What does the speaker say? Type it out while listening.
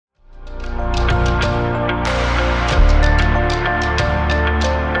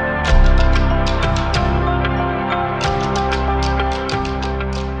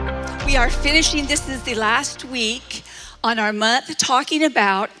finishing, this is the last week on our month thinking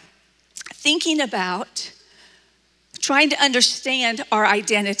about, trying to understand our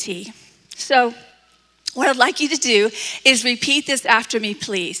identity. So what I'd like you to do is repeat this after me,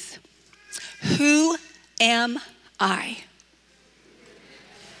 please. Who am I?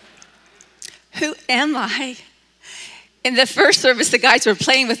 Who am I? In the first service, the guys were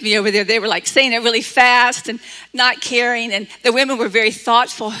playing with me over there. They were like saying it really fast and not caring. And the women were very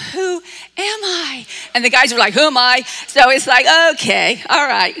thoughtful. Who am I? And the guys were like, who am I? So it's like, okay, all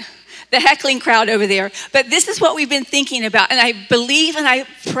right. The heckling crowd over there. But this is what we've been thinking about. And I believe and I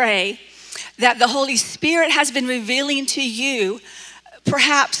pray that the Holy Spirit has been revealing to you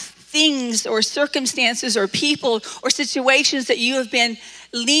perhaps things or circumstances or people or situations that you have been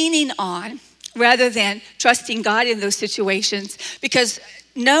leaning on rather than trusting God in those situations. Because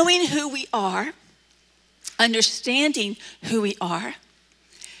knowing who we are, understanding who we are,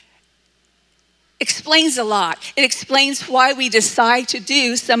 explains a lot. It explains why we decide to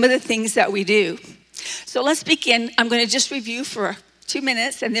do some of the things that we do. So let's begin. I'm going to just review for 2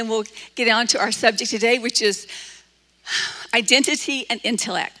 minutes, and then we'll get on to our subject today, which is identity and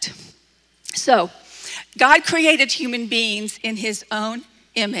intellect. So, God created human beings in his own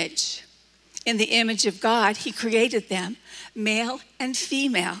image. In the image of God, he created them. Male and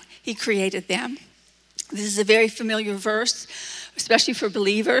female, he created them. This is a very familiar verse, especially for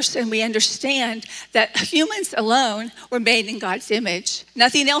believers, and we understand that humans alone were made in God's image.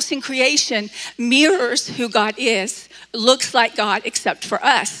 Nothing else in creation mirrors who God is, looks like God except for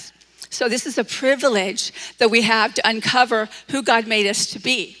us. So this is a privilege that we have to uncover who God made us to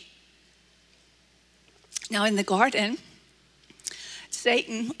be. Now in the garden,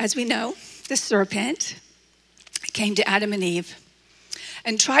 Satan, as we know, the serpent, came to Adam and Eve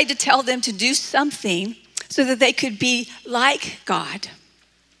and tried to tell them to do something so that they could be like God.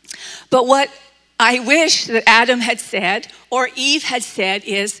 But what I wish that Adam had said or Eve had said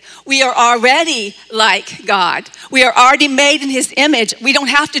is, we are already like God. We are already made in his image. We don't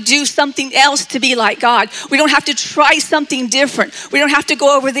have to do something else to be like God. We don't have to try something different. We don't have to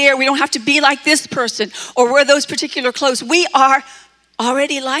go over there. We don't have to be like this person or wear those particular clothes. We are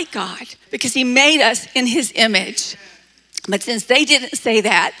already like God because he made us in his image. But since they didn't say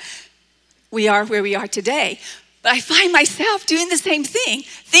that, we are where we are today. But I find myself doing the same thing,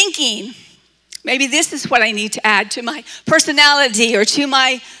 thinking, maybe this is what I need to add to my personality or to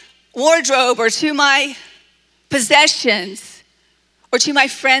my wardrobe or to my possessions or to my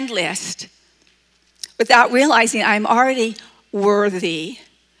friend list, without realizing I'm already worthy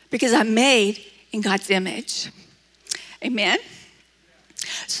because I'm made in God's image. Amen?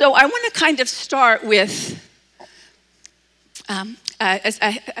 So I want to kind of start with an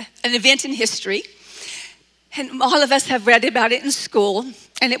event in history. And all of us have read about it in school.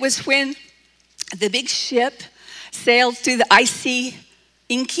 And it was when the big ship sailed through the icy,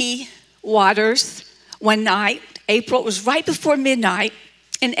 inky waters one night. It was right before midnight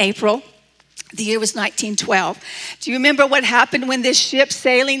in April. The year was 1912. Do you remember what happened when this ship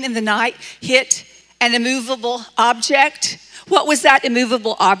sailing in the night hit an immovable object? What was that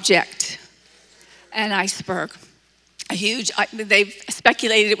immovable object? An iceberg. A huge, they've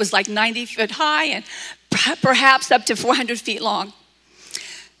speculated it was like 90 feet high and perhaps up to 400 feet long.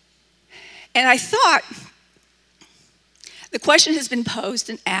 And I thought, the question has been posed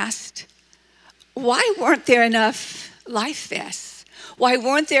and asked, why weren't there enough life vests? Why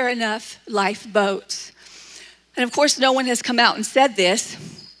weren't there enough lifeboats? And of course, no one has come out and said this.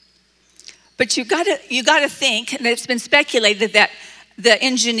 But you gotta think, and it's been speculated that the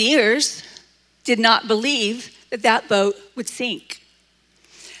engineers did not believe that that boat would sink.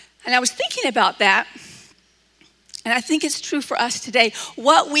 And I was thinking about that, and I think it's true for us today.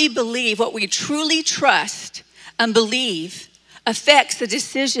 What we believe, what we truly trust and believe affects the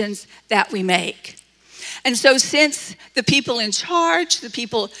decisions that we make. And so since the people in charge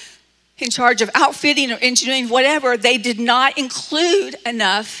of outfitting or engineering, whatever, they did not include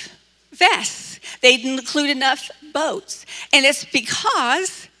enough vests. They didn't include enough boats. And it's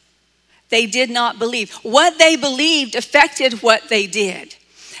because they did not believe. What they believed affected what they did.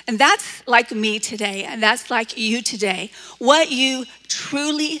 And that's like me today, and that's like you today. What you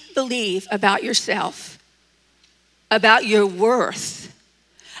truly believe about yourself, about your worth,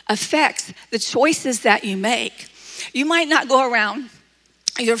 affects the choices that you make. You might not go around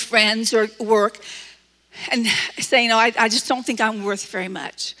your friends or work and say, I just don't think I'm worth very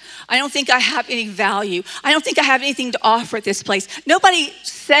much. I don't think I have any value. I don't think I have anything to offer at this place. Nobody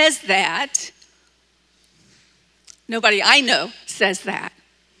says that. Nobody I know says that.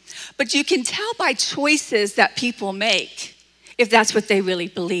 But you can tell by choices that people make if that's what they really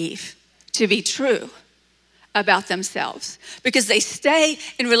believe. to be true about themselves because they stay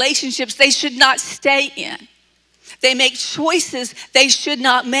in relationships they should not stay in. They make choices they should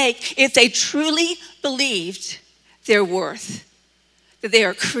not make if they truly believed their worth, that they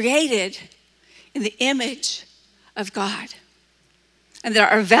are created in the image of God, and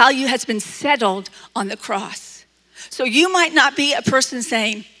that our value has been settled on the cross. So you might not be a person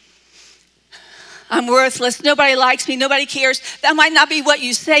saying, I'm worthless, nobody likes me, nobody cares. That might not be what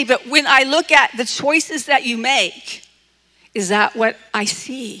you say, but when I look at the choices that you make, is that what I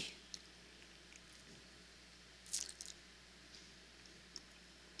see?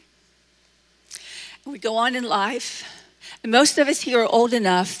 We go on in life, and most of us here are old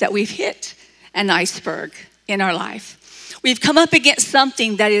enough that we've hit an iceberg in our life. We've come up against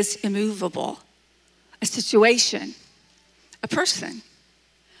something that is immovable, a situation, a person,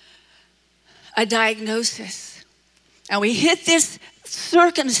 a diagnosis. And we hit this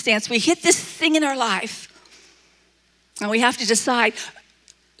circumstance, we hit this thing in our life, and we have to decide,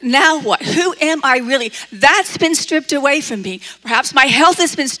 now what? Who am I really? That's been stripped away from me. Perhaps my health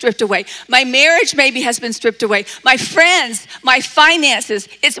has been stripped away. My marriage maybe has been stripped away. My friends, my finances.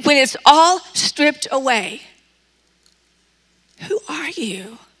 It's when it's all stripped away. Who are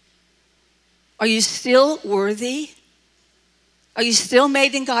you? Are you still worthy? Are you still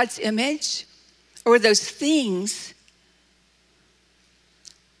made in God's image? Or are those things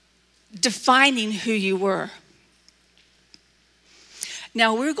defining who you were?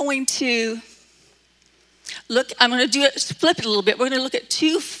 Now we're going to look, I'm going to flip it a little bit. We're going to look at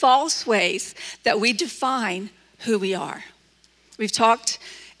two false ways that we define who we are. We've talked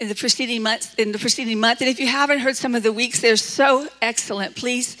in the preceding month, and if you haven't heard some of the weeks, they're so excellent.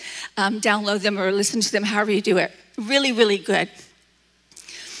 Please download them or listen to them, however you do it. Really, really good.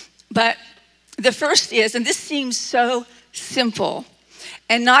 But the first is, and this seems so simple,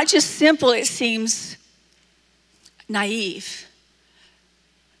 and not just simple, it seems naive.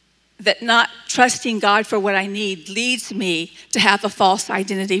 That not trusting God for what I need leads me to have a false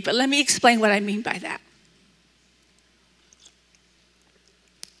identity. But let me explain what I mean by that.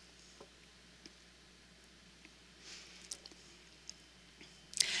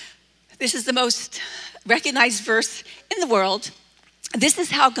 This is the most recognized verse in the world. This is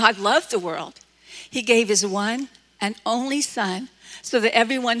how God loved the world. He gave his one and only Son so that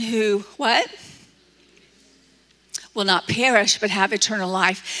everyone who, what? Will not perish but have eternal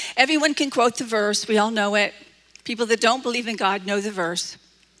life. Everyone can quote the verse. We all know it. People that don't believe in God know the verse.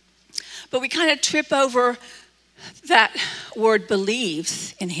 But we kind of trip over that word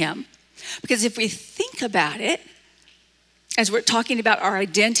believes in him. Because if we think about it, as we're talking about our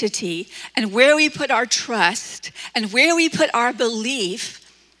identity and where we put our trust and where we put our belief,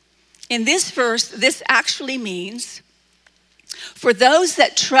 in this verse, this actually means for those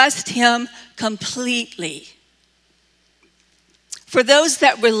that trust him completely. For those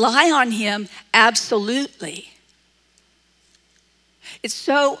that rely on him, absolutely. It's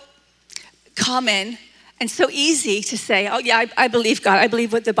so common and so easy to say, oh yeah, I believe God. I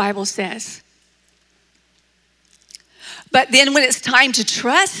believe what the Bible says. But then when it's time to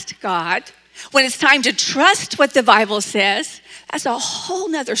trust God, when it's time to trust what the Bible says, that's a whole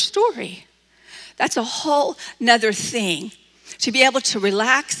nother story. That's a whole nother thing. To be able to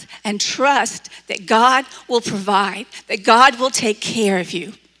relax and trust that God will provide, that God will take care of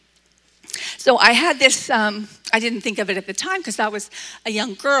you. So I had this, I didn't think of it at the time because I was a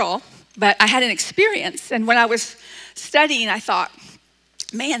young girl, but I had an experience. And when I was studying, I thought,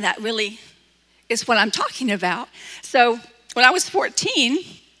 man, that really is what I'm talking about. So when I was 14,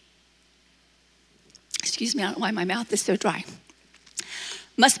 excuse me, I don't know why my mouth is so dry.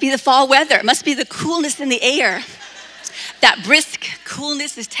 Must be the fall weather. Must be the coolness in the air. That brisk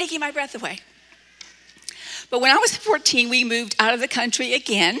coolness is taking my breath away. But when I was 14, we moved out of the country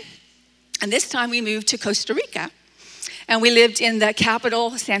again. And this time we moved to Costa Rica. And we lived in the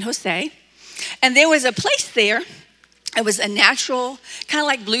capital, San Jose. And there was a place there. It was a natural, kind of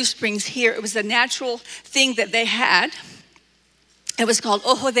like Blue Springs here. It was a natural thing that they had. It was called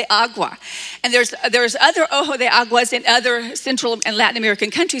Ojo de Agua. And there's other Ojo de Aguas in other Central and Latin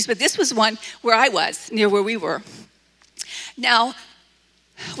American countries. But this was one where I was, near where we were. Now,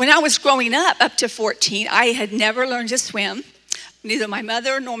 when I was growing up to 14, I had never learned to swim. Neither my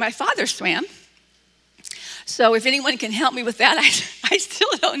mother nor my father swam. So if anyone can help me with that, I still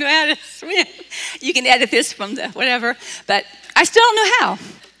don't know how to swim. You can edit this from the whatever, but I still don't know how.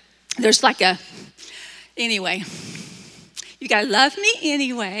 There's like anyway, you gotta love me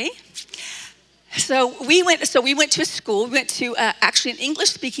anyway. So we went to a school. We went to actually an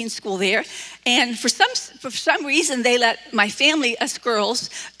English-speaking school there, and for some reason they let my family, us girls,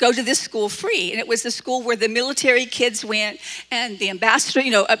 go to this school free. And it was the school where the military kids went, and the ambassador,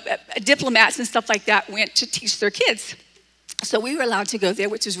 diplomats and stuff like that went to teach their kids. So we were allowed to go there,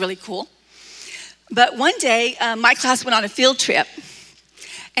 which was really cool. But one day, my class went on a field trip,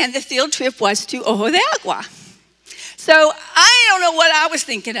 and the field trip was to Ojo de Agua. So I don't know what I was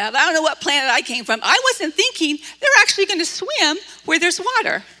thinking of. I don't know what planet I came from. I wasn't thinking they're actually going to swim where there's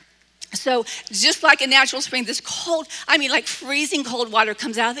water. So just like a natural spring, this cold, like freezing cold water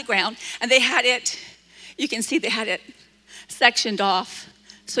comes out of the ground, and they had it, you can see they had it sectioned off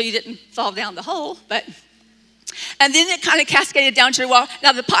so you didn't fall down the hole, and then it kind of cascaded down to the wall.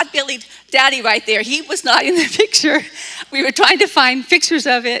 Now the pot-bellied daddy right there, he was not in the picture. We were trying to find pictures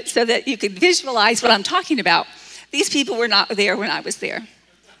of it so that you could visualize what I'm talking about. These people were not there when I was there.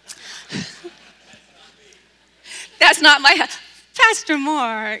 That's not my Pastor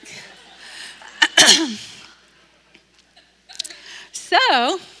Mark.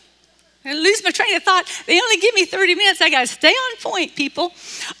 So, I lose my train of thought. They only give me 30 minutes. I got to stay on point, people.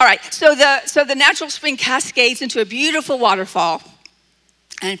 All right, so the natural spring cascades into a beautiful waterfall.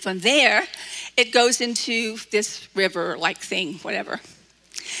 And from there, it goes into this river-like thing, whatever.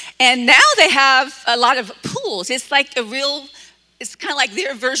 And now they have a lot of pools. It's kind of like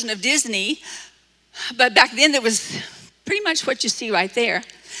their version of Disney. But back then, there was pretty much what you see right there.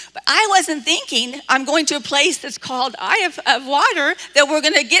 But I wasn't thinking I'm going to a place that's called Eye of Water, that we're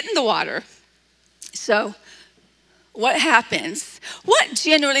going to get in the water. So what happens?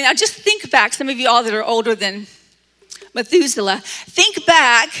 Now just think back, some of you all that are older than Methuselah, think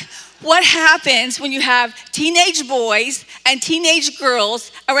back what happens when you have teenage boys and teenage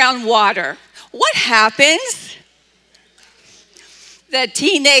girls around water. What happens? The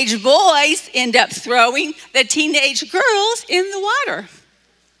teenage boys end up throwing the teenage girls in the water.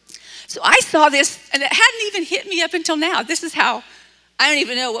 So I saw this, and it hadn't even hit me up until now. This is how, I don't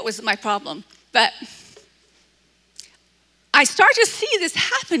even know what was my problem. But I start to see this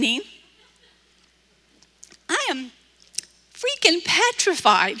happening. I am freaking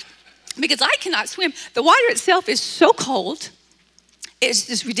petrified because I cannot swim. The water itself is so cold. It's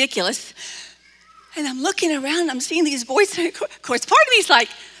just ridiculous. And I'm looking around, I'm seeing these boys. Of course, part of me is like,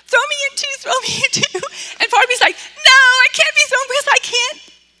 throw me in too. And part of me is like, no, I can't be thrown because I can't.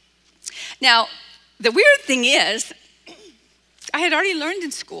 Now, the weird thing is, I had already learned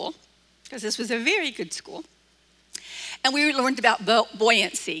in school, because this was a very good school, and we learned about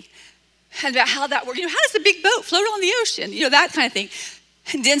buoyancy and about how that works. How does a big boat float on the ocean? That kind of thing.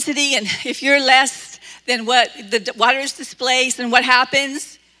 And density, and if you're less than what the water is displaced, and what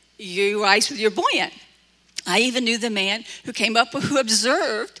happens? You rise with your buoyant. I even knew the man who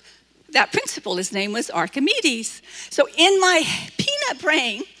observed that principle. His name was Archimedes. So in my peanut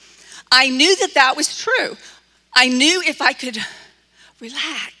brain, I knew that was true. I knew if I could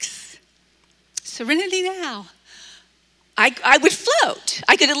relax, serenity now, I would float.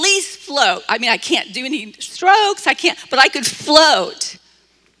 I could at least float. I can't do any strokes, but I could float.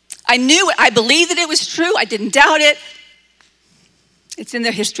 I knew it. I believed that it was true. I didn't doubt it. It's in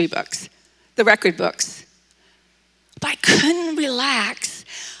their history books, the record books. But I couldn't relax.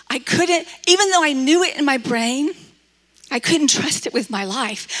 I couldn't, even though I knew it in my brain, I couldn't trust it with my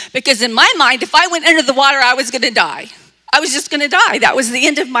life. Because in my mind, if I went under the water, I was going to die. I was just going to die. That was the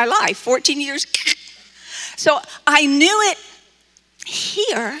end of my life, 14 years. So I knew it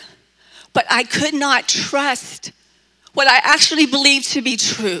here, but I could not trust what I actually believed to be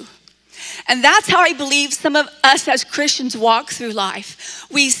true. And that's how I believe some of us as Christians walk through life.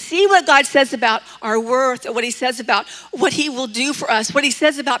 We see what God says about our worth, or what he says about what he will do for us, what he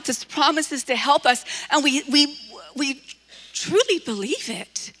says about his promises to help us, and we truly believe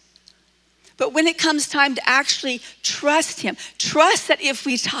it. But when it comes time to actually trust him, trust that if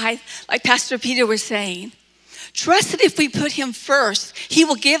we tithe, like Pastor Peter was saying, trust that if we put him first, he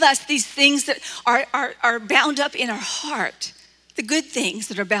will give us these things that are bound up in our heart, the good things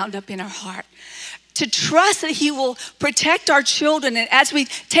that are bound up in our heart. To trust that he will protect our children, and as we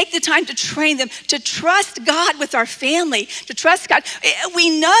take the time to train them, to trust God with our family, to trust God. We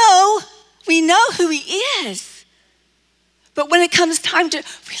know who he is. But when it comes time to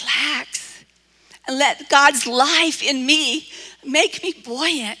relax and let God's life in me make me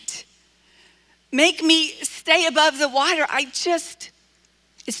buoyant, make me stay above the water,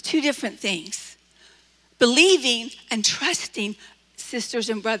 it's two different things. Believing and trusting, sisters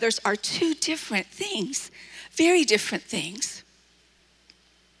and brothers, are two different things, very different things.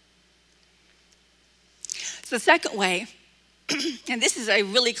 So the second way and this is a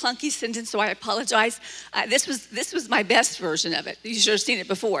really clunky sentence, so I apologize. This was my best version of it. You should have seen it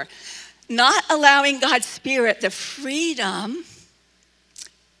before. Not allowing God's Spirit the freedom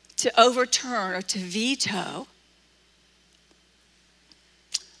to overturn or to veto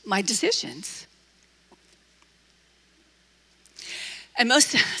my decisions. And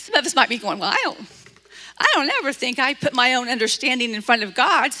some of us might be going, well, I don't ever think I put my own understanding in front of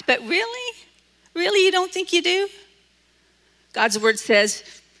God's, but really? Really, you don't think you do? God's word says,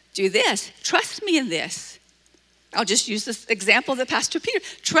 do this. Trust me in this. I'll just use this example that Pastor Peter.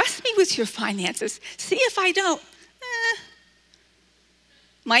 Trust me with your finances. See if I don't.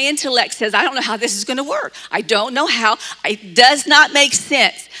 My intellect says, I don't know how this is going to work. I don't know how. It does not make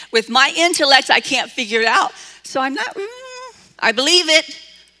sense. With my intellect, I can't figure it out. So I'm not, I believe it,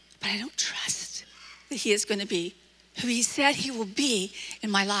 but I don't trust that he is going to be who he said he will be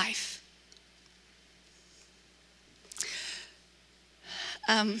in my life.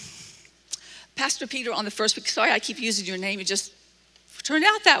 Pastor Peter on the first week, sorry I keep using your name, it just turned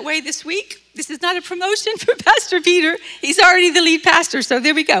out that way this week. This is not a promotion for Pastor Peter. He's already the lead pastor, so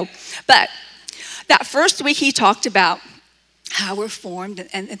there we go. But that first week he talked about how we're formed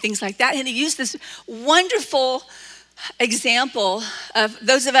and things like that, and he used this wonderful example of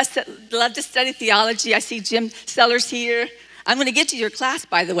those of us that love to study theology. I see Jim Sellers here. I'm going to get to your class,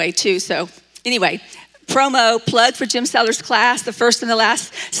 by the way, too, so anyway. Promo plug for Jim Sellers' class, the first and the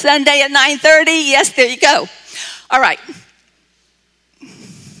last Sunday at 9:30. Yes, there you go. All right.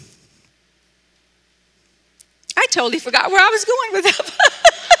 I totally forgot where I was going with that.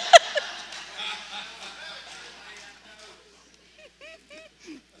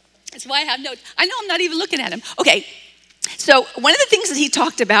 That's why I have notes. I know I'm not even looking at him. Okay. So one of the things that he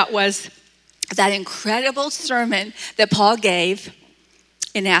talked about was that incredible sermon that Paul gave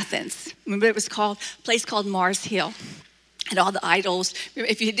in Athens. Remember, it was a place called Mars Hill, and all the idols.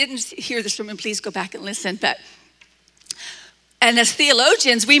 If you didn't hear the sermon, please go back and listen. And as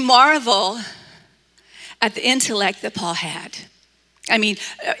theologians, we marvel at the intellect that Paul had. I mean,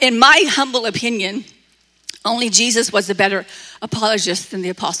 in my humble opinion, only Jesus was a better apologist than the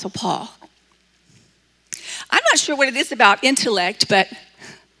Apostle Paul. I'm not sure what it is about intellect, but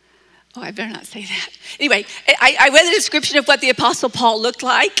I better not say that. Anyway, I read the description of what the Apostle Paul looked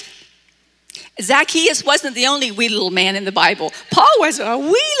like. Zacchaeus wasn't the only wee little man in the Bible. Paul was a wee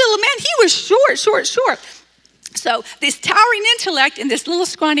little man. He was short. So this towering intellect in this little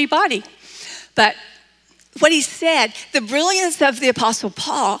scrawny body. But what he said, the brilliance of the Apostle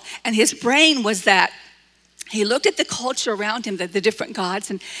Paul and his brain was that he looked at the culture around him, the different gods,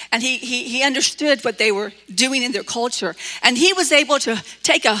 and he understood what they were doing in their culture. And he was able to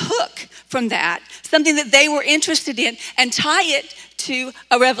take a hook from that, something that they were interested in, and tie it to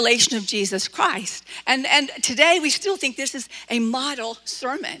a revelation of Jesus Christ. And today we still think this is a model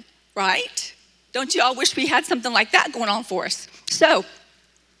sermon, right? Don't you all wish we had something like that going on for us? So,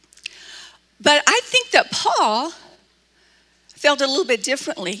 but I think that Paul felt a little bit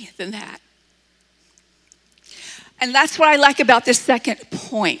differently than that. And that's what I like about this second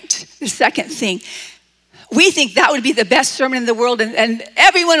point, the second thing. We think that would be the best sermon in the world, and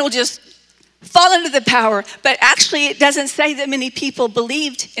everyone will just fall under the power. But actually, it doesn't say that many people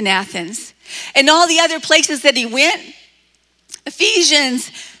believed in Athens. And all the other places that he went,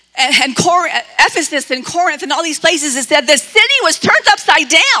 Ephesians and Ephesus and Corinth and all these places, it said the city was turned upside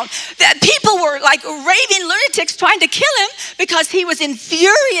down. That people were like raving lunatics trying to kill him because he was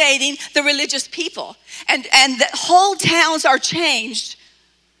infuriating the religious people. And the whole towns are changed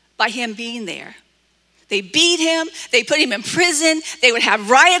by him being there. They beat him. They put him in prison. They would have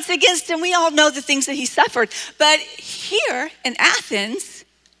riots against him. We all know the things that he suffered. But here in Athens,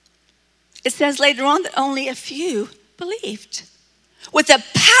 it says later on that only a few believed. With the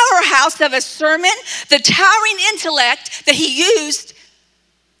powerhouse of a sermon, the towering intellect that he used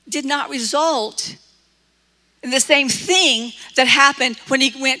did not result in the same thing that happened when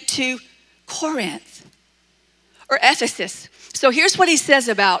he went to Corinth or Ephesus. So here's what he says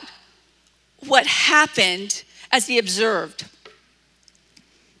about what happened as he observed.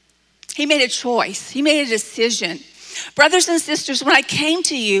 He made a choice. He made a decision. Brothers and sisters, when I came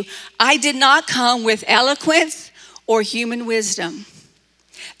to you, I did not come with eloquence or human wisdom.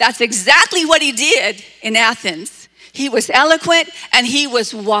 That's exactly what he did in Athens. He was eloquent and he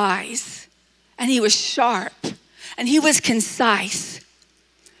was wise and he was sharp and he was concise.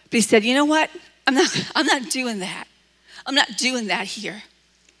 But he said, you know what? I'm not doing that. I'm not doing that here.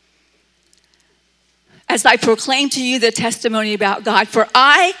 As I proclaim to you the testimony about God, for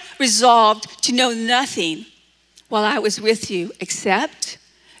I resolved to know nothing while I was with you except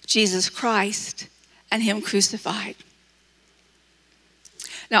Jesus Christ and him crucified.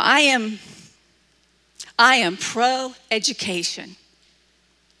 Now, I am pro-education.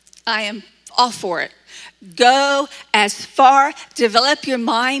 I am all for it. Go as far, develop your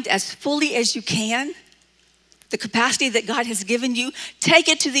mind as fully as you can. The capacity that God has given you, take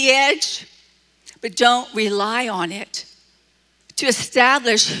it to the edge, but don't rely on it to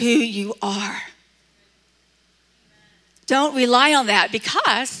establish who you are. Don't rely on that,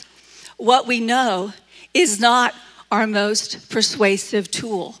 because what we know is not our most persuasive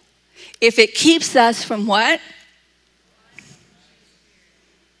tool. If it keeps us from what?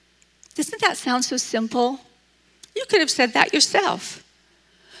 Doesn't that sound so simple? You could have said that yourself.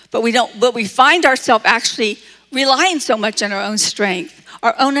 But we don't, but we find ourselves actually relying so much on our own strength,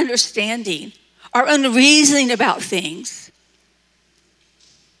 our own understanding, our own reasoning about things.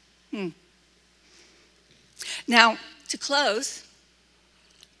 Now, to close,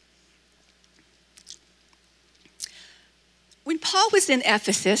 when Paul was in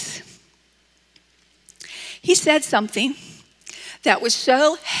Ephesus, he said something that was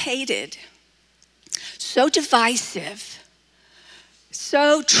so hated, so divisive,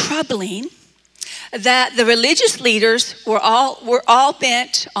 so troubling, that the religious leaders were all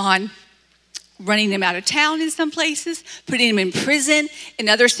bent on running him out of town in some places, putting him in prison in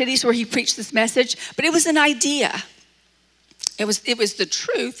other cities where he preached this message. But it was an idea. It was the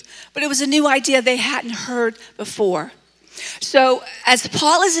truth, but it was a new idea they hadn't heard before. So as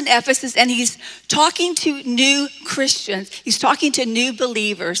Paul is in Ephesus and he's talking to new Christians, he's talking to new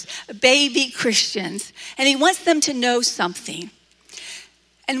believers, baby Christians, and he wants them to know something.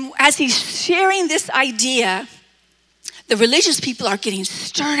 And as he's sharing this idea, the religious people are getting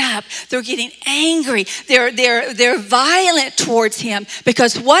stirred up. They're getting angry. They're violent towards him,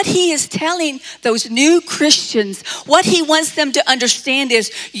 because what he is telling those new Christians, what he wants them to understand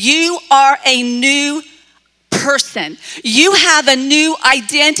is, you are a new person. You have a new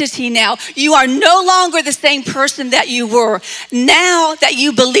identity now. You are no longer the same person that you were. Now that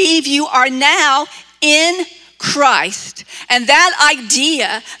you believe, you are now in Christ. And that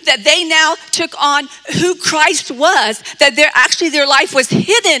idea that they now took on who Christ was, that their life was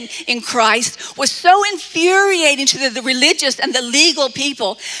hidden in Christ, was so infuriating to the religious and the legal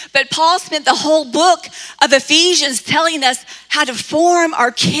people. But Paul spent the whole book of Ephesians telling us how to form our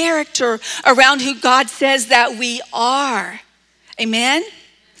character around who God says that we are. Amen?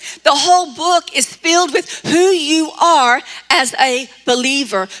 The whole book is filled with who you are as a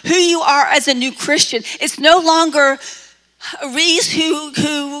believer, who you are as a new Christian. It's no longer Reese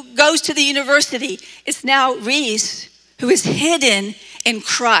who goes to the university. It's now Reese who is hidden in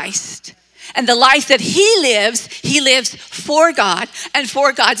Christ. And the life that he lives for God and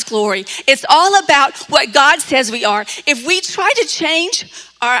for God's glory. It's all about what God says we are. If we try to change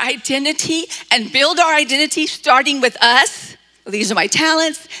our identity and build our identity starting with us, these are my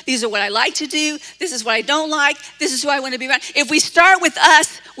talents, these are what I like to do, this is what I don't like, this is who I want to be around. If we start with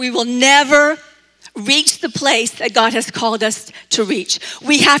us, we will never reach the place that God has called us to reach.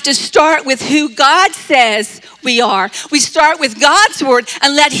 We have to start with who God says we are. We start with God's word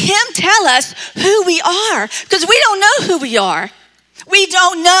and let him tell us who we are, because we don't know who we are. We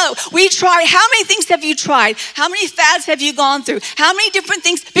don't know. We try. How many things have you tried? How many fads have you gone through? How many different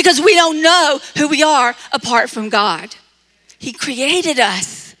things? Because we don't know who we are apart from God. He created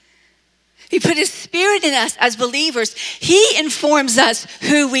us. He put his spirit in us as believers. He informs us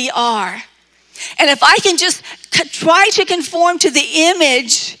who we are. And if I can just try to conform to the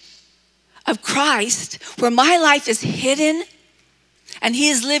image of Christ, where my life is hidden and he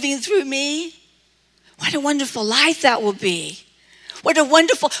is living through me, what a wonderful life that will be. What a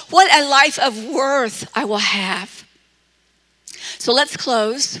life of worth I will have. So let's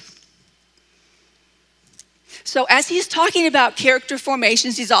close. So as he's talking about character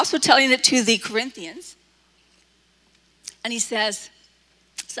formations, he's also telling it to the Corinthians. And he says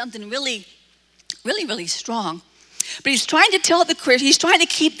something really, really, really strong. But he's trying to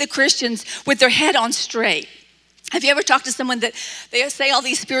keep the Christians with their head on straight. Have you ever talked to someone that they say all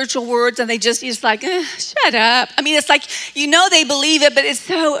these spiritual words and he's like, shut up. I mean, it's like, they believe it, but it's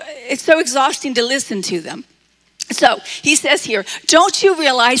so exhausting to listen to them. So he says here, don't you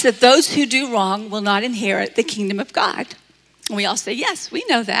realize that those who do wrong will not inherit the kingdom of God? And we all say, yes, we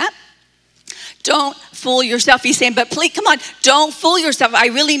know that. Don't fool yourself. He's saying, but please, come on, don't fool yourself. I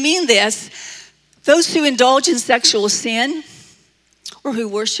really mean this. Those who indulge in sexual sin, or who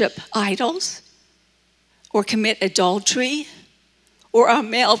worship idols, or commit adultery, or are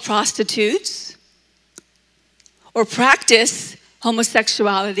male prostitutes, or practice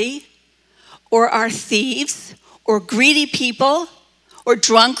homosexuality, or are thieves, or greedy people, or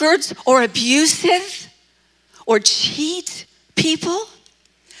drunkards, or abusive, or cheat people.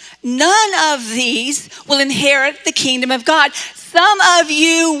 None of these will inherit the kingdom of God. Some of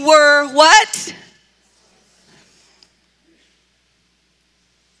you were what?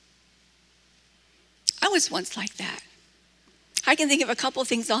 I was once like that. I can think of a couple of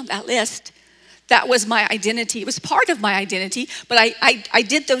things on that list. That was my identity. It was part of my identity, but I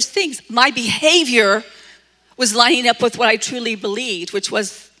did those things. My behavior was lining up with what I truly believed, which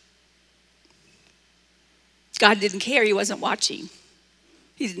was God didn't care. He wasn't watching.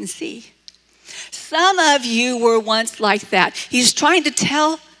 He didn't see. Some of you were once like that. He's trying to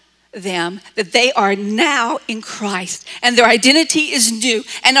tell them that they are now in Christ and their identity is new.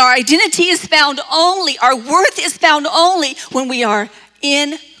 And our identity is found only, our worth is found only when we are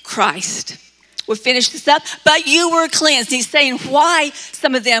in Christ. We'll finish this up. But you were cleansed. He's saying why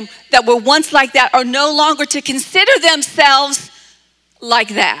some of them that were once like that are no longer to consider themselves like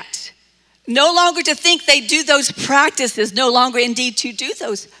that. No longer to think they do those practices. No longer indeed to do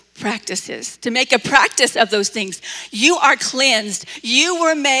those practices. To make a practice of those things. You are cleansed. You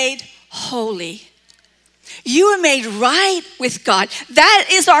were made holy. You were made right with God. That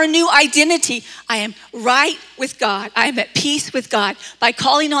is our new identity. I am right with God. I am at peace with God by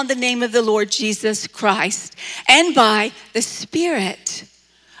calling on the name of the Lord Jesus Christ and by the Spirit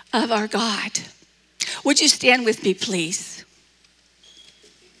of our God. Would you stand with me, please?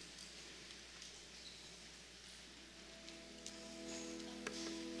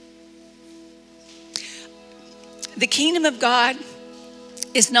 The kingdom of God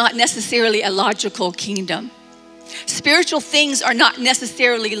is not necessarily a logical kingdom. Spiritual things are not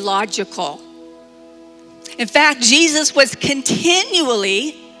necessarily logical. In fact, Jesus was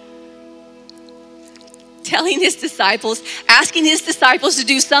continually telling his disciples, asking his disciples to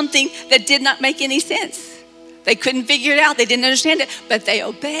do something that did not make any sense. They couldn't figure it out. They didn't understand it, but they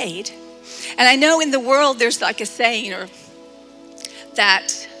obeyed. And I know in the world there's like a saying or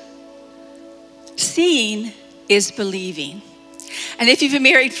that seeing is believing. And if you've been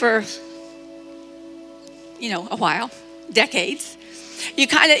married for, a while, decades, you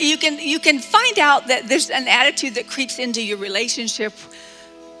can find out that there's an attitude that creeps into your relationship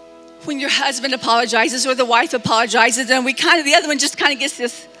when your husband apologizes or the wife apologizes, and the other one just kind of gets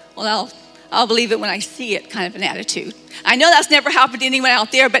this, well, I'll believe it when I see it kind of an attitude. I know that's never happened to anyone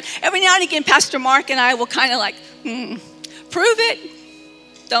out there, but every now and again, Pastor Mark and I will kind of like, prove it,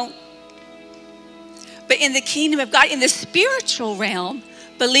 don't. But in the kingdom of God, in the spiritual realm,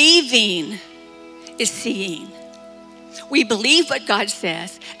 believing is seeing. We believe what God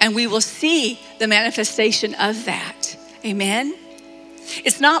says, and we will see the manifestation of that. Amen?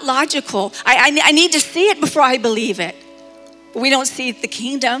 It's not logical. I need to see it before I believe it. We don't see the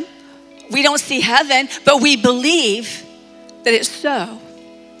kingdom. We don't see heaven, but we believe that it's so.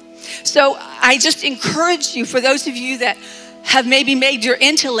 So I just encourage you, for those of you that have maybe made your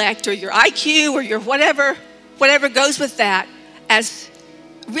intellect or your IQ or your whatever goes with that as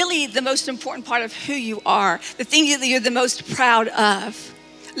really the most important part of who you are, the thing that you're the most proud of.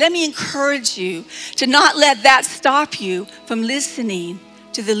 Let me encourage you to not let that stop you from listening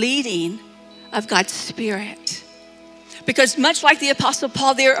to the leading of God's Spirit. Because much like the Apostle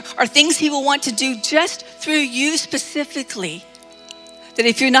Paul, there are things he will want to do just through you specifically. That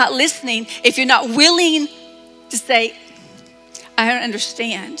if you're not listening, if you're not willing to say, I don't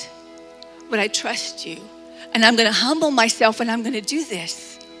understand, but I trust you. And I'm going to humble myself and I'm going to do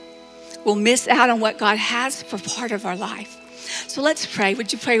this. We'll miss out on what God has for part of our life. So let's pray.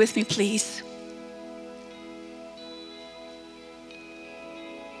 Would you pray with me, please?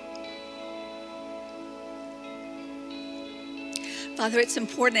 Father, it's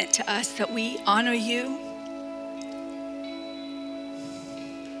important to us that we honor you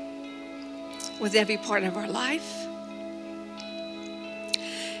with every part of our life.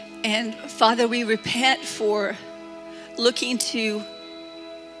 And Father, we repent for looking to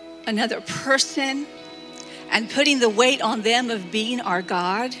another person and putting the weight on them of being our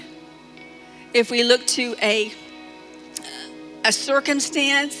God. If we look to a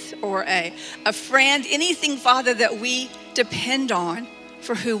circumstance or a friend, anything, Father, that we depend on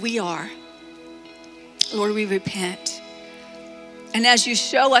for who we are, Lord, we repent. And as you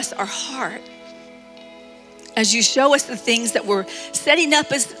show us our heart, as you show us the things that we're setting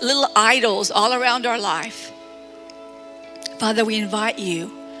up as little idols all around our life, Father, we invite you.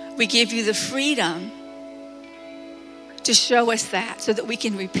 We give you the freedom to show us that so that we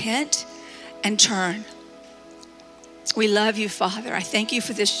can repent and turn. We love you, Father. I thank you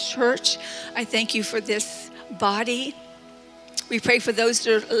for this church. I thank you for this body. We pray for those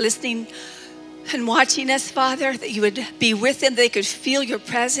that are listening and watching us, Father, that you would be with them, they could feel your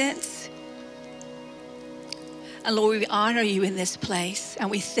presence. And Lord, we honor you in this place. And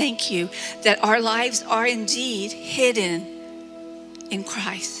we thank you that our lives are indeed hidden in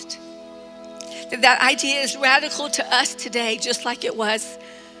Christ. That idea is radical to us today, just like it was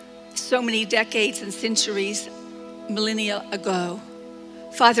so many decades and centuries, millennia ago.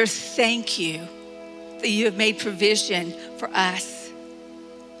 Father, thank you that you have made provision for us,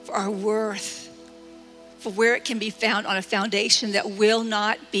 for our worth, for where it can be found on a foundation that will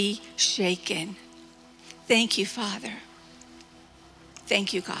not be shaken. Thank you, Father.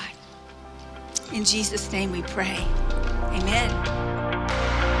 Thank you, God. In Jesus' name we pray. Amen.